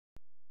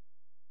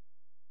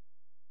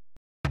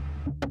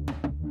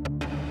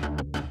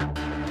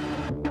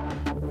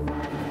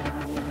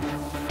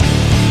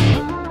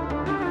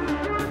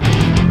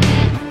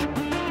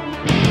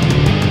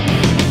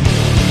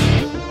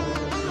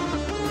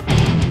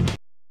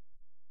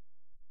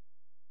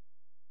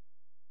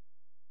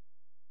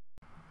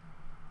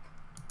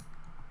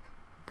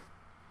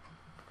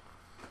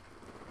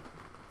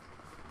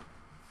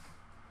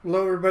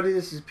Hello everybody,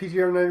 this is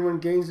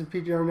pgr91 Games and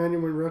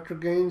pgr91 Retro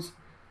Games,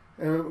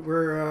 and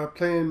we're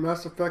playing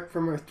Mass Effect for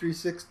my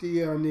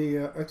 360 on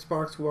the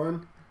Xbox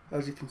One,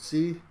 as you can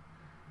see.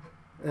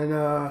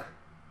 And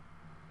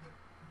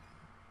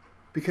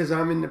because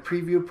I'm in the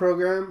preview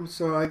program,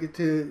 so I get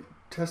to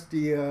test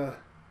the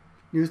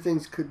new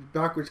things,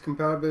 backwards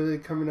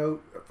compatibility coming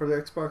out for the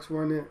Xbox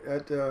One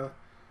at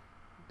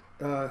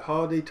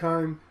holiday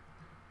time.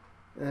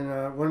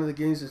 And one of the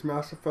games is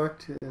Mass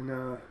Effect,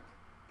 and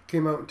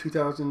came out in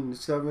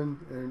 2007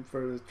 and for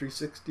the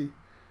 360.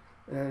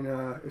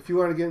 And if you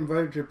want to get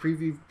invited to the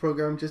preview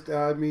program, just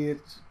add me.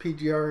 It's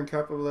PGR in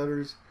capital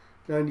letters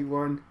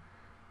 91,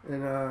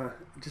 and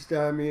just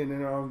add me, and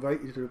then I'll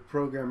invite you to the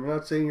program. I'm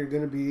not saying you're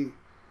going to be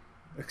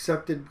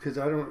accepted because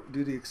I don't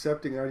do the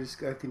accepting. I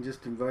can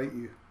just invite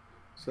you.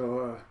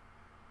 So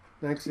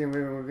thanks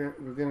anyway.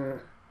 We're gonna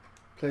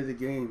play the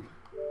game.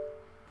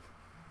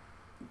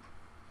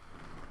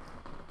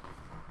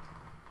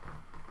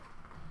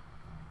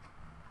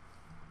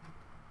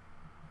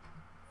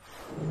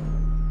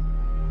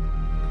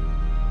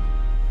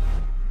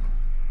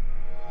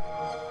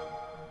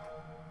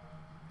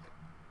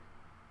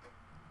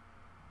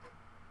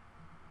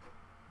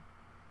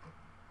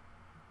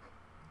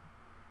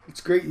 It's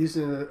great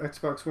using the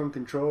Xbox One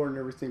controller and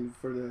everything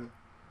for the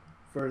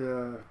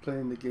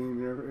playing the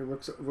game. It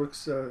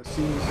works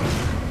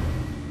seamlessly.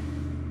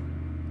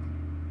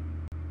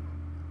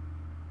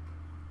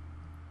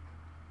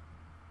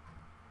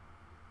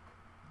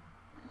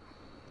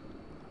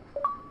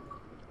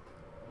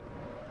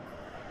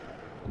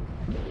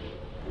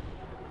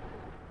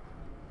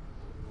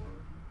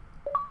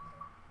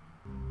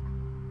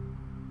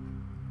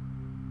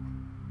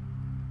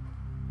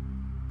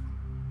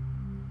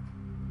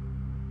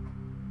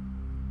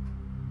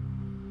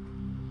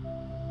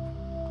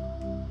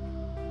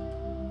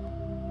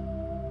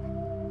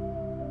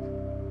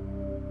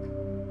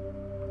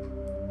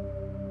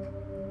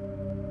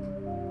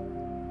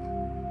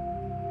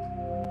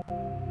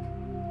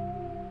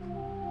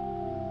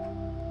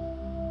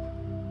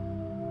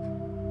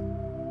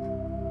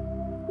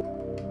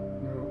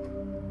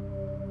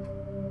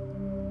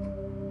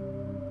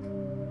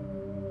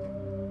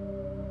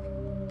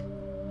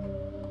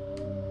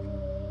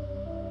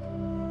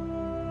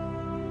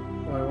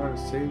 I want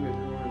to save it.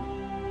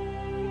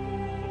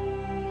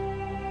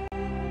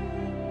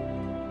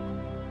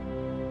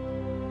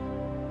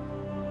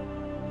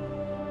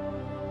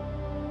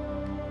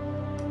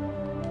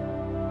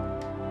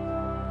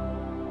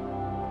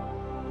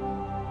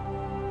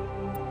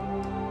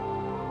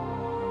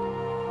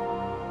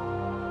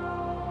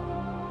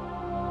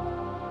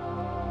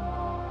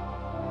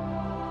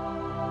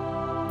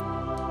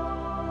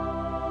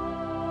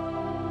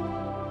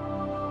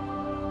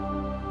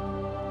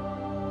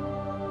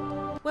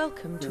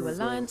 Welcome to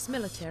Alliance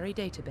Military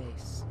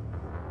Database.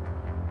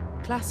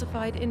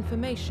 Classified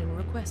information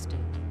requested.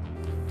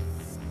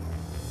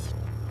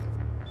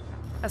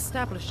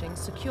 Establishing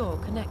secure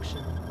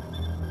connection.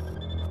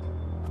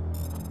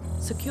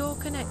 Secure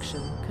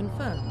connection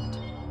confirmed.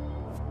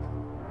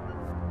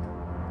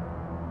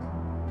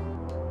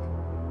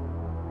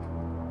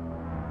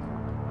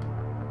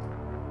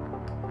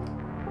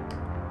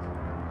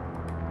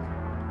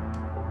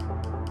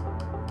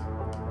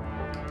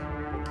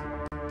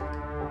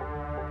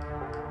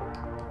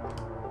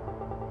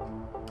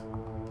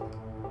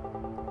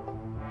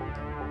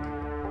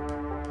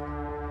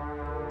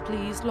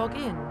 Please log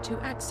in to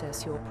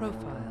access your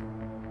profile.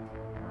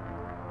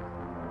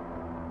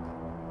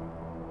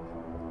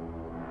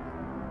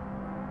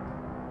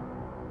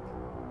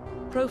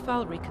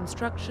 Profile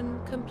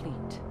reconstruction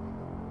complete.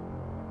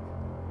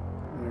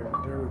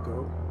 There we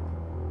go.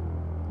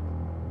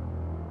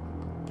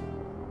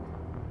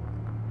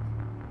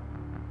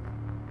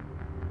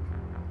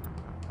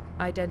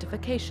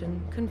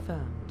 Identification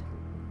confirmed.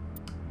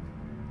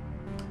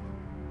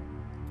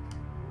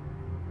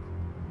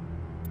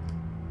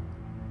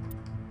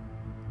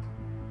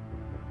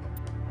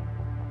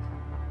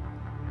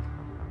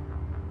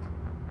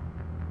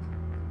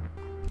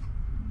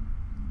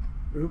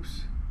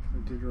 Oops,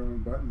 I did the wrong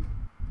button.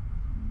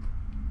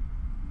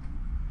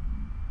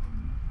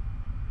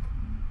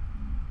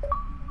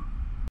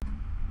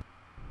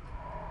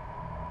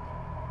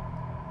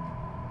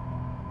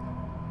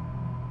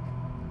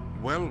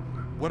 Well,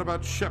 what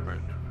about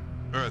Shepard?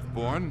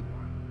 Earthborn,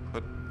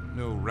 but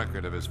no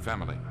record of his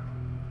family.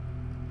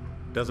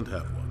 Doesn't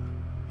have one.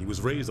 He was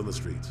raised on the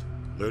streets,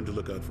 learned to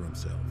look out for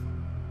himself.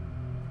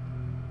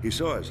 He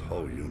saw his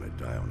whole unit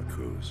die on a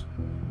cruise.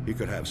 He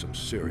could have some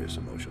serious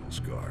emotional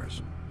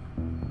scars.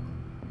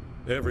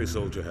 Every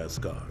soldier has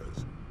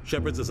scars.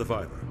 Shepard's a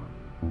survivor.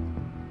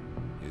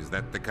 Is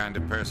that the kind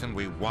of person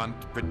we want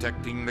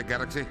protecting the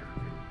galaxy?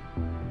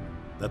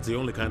 That's the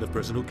only kind of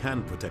person who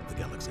can protect the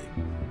galaxy.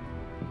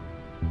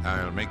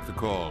 I'll make the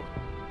call.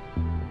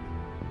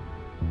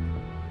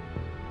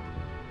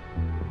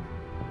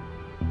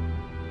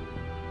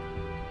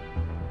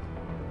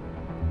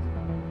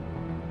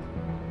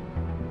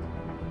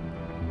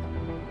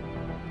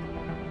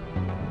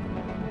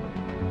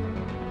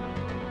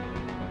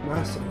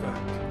 Mass Effect.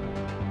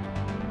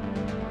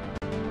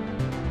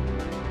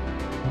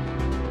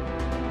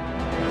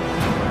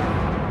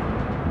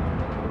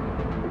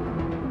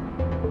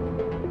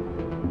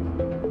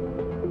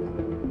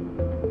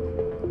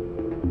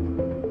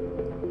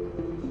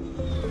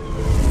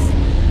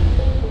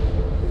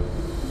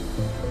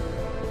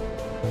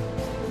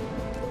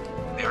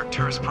 The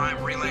Arcturus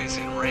Prime relay is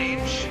in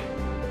range.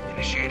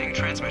 Initiating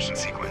transmission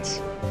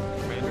sequence.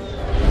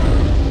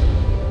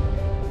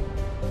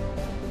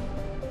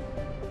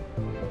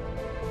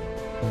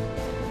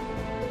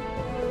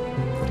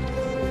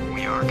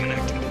 We are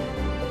connected.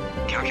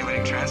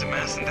 Calculating transit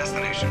mass and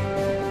destination.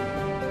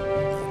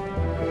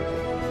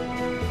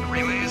 The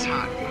relay is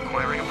hot.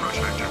 Acquiring approach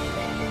vector.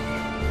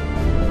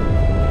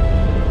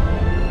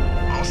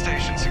 All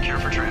stations secure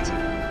for transit.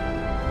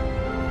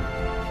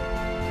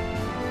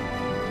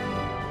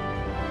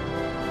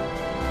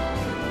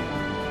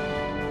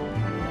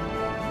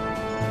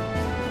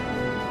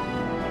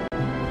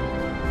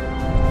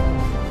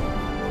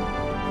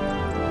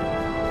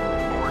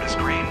 Board is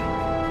green.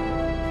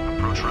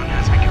 Approach run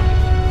has begun.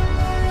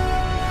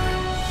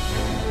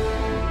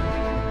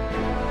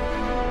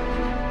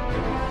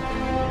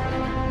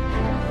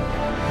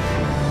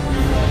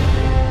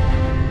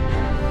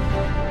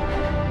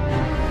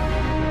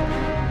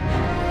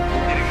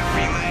 Hitting the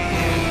relay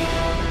in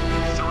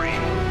 3,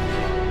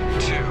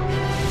 2,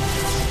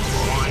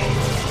 1.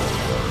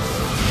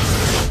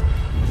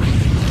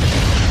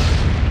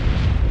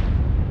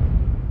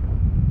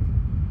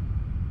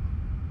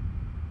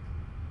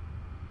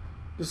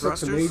 This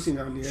looks amazing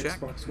on the Check.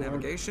 Xbox One.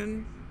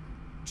 Navigation,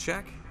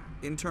 check.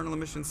 Internal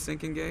emissions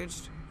sync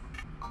engaged.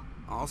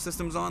 All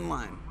systems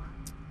online.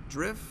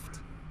 Drift,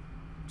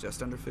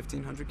 just under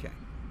 1500K.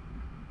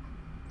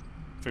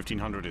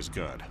 1500 is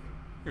good.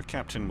 Your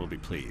captain will be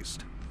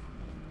pleased.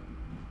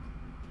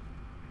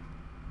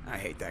 I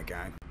hate that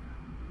guy.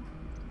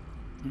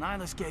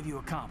 Nihilus gave you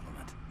a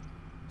compliment,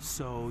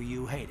 so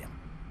you hate him.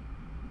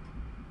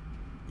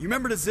 You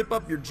remember to zip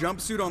up your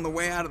jumpsuit on the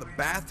way out of the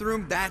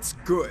bathroom? That's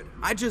good.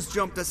 I just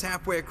jumped us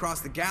halfway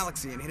across the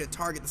galaxy and hit a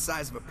target the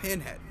size of a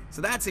pinhead,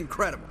 so that's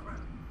incredible.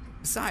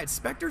 Besides,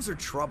 Spectres are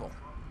trouble.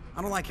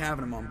 I don't like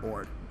having them on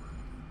board.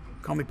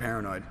 Call me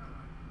paranoid.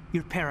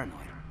 You're paranoid.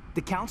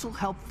 The Council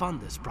helped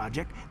fund this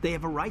project. They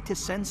have a right to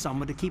send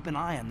someone to keep an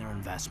eye on their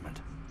investment.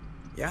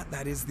 Yeah,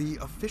 that is the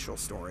official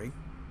story,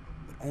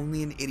 but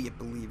only an idiot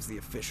believes the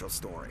official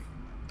story.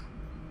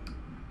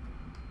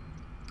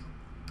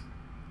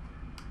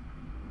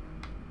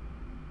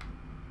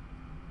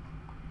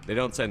 They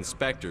don't send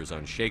Spectres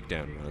on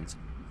shakedown runs.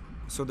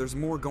 So there's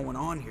more going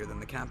on here than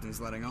the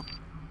captain's letting on.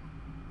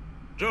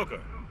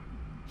 Joker,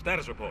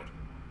 status report.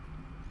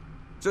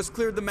 Just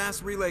cleared the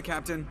mass relay,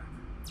 Captain.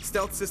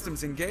 Stealth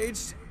systems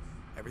engaged.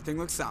 Everything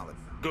looks solid.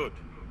 Good.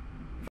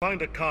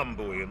 Find a comm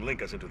buoy and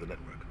link us into the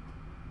network.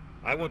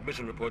 I want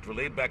mission reports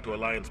relayed back to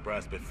Alliance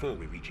Brass before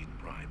we reach Eden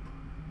Prime.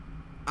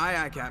 Aye,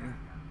 aye, Captain.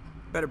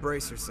 Better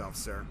brace yourself,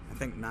 sir. I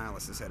think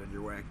Nihilus is headed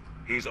your way.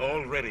 He's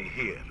already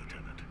here, Lieutenant.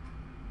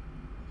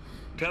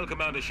 Tell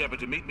Commander Shepard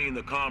to meet me in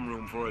the comm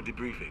room for a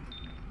debriefing.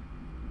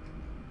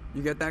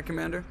 You get that,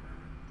 Commander?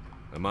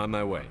 I'm on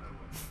my way.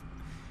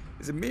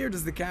 Is it me or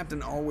does the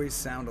Captain always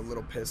sound a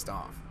little pissed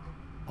off?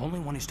 Only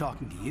when he's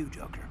talking to you,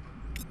 Joker.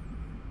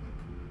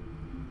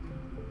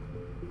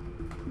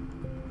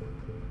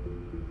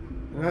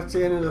 And that's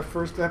the end of the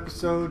first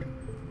episode.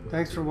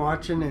 Thanks for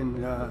watching,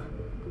 and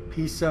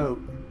peace out.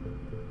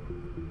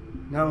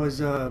 That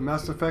was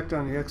Mass Effect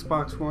on the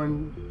Xbox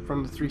One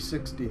from the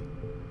 360.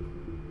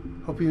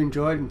 Hope you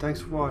enjoyed, and thanks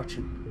for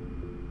watching.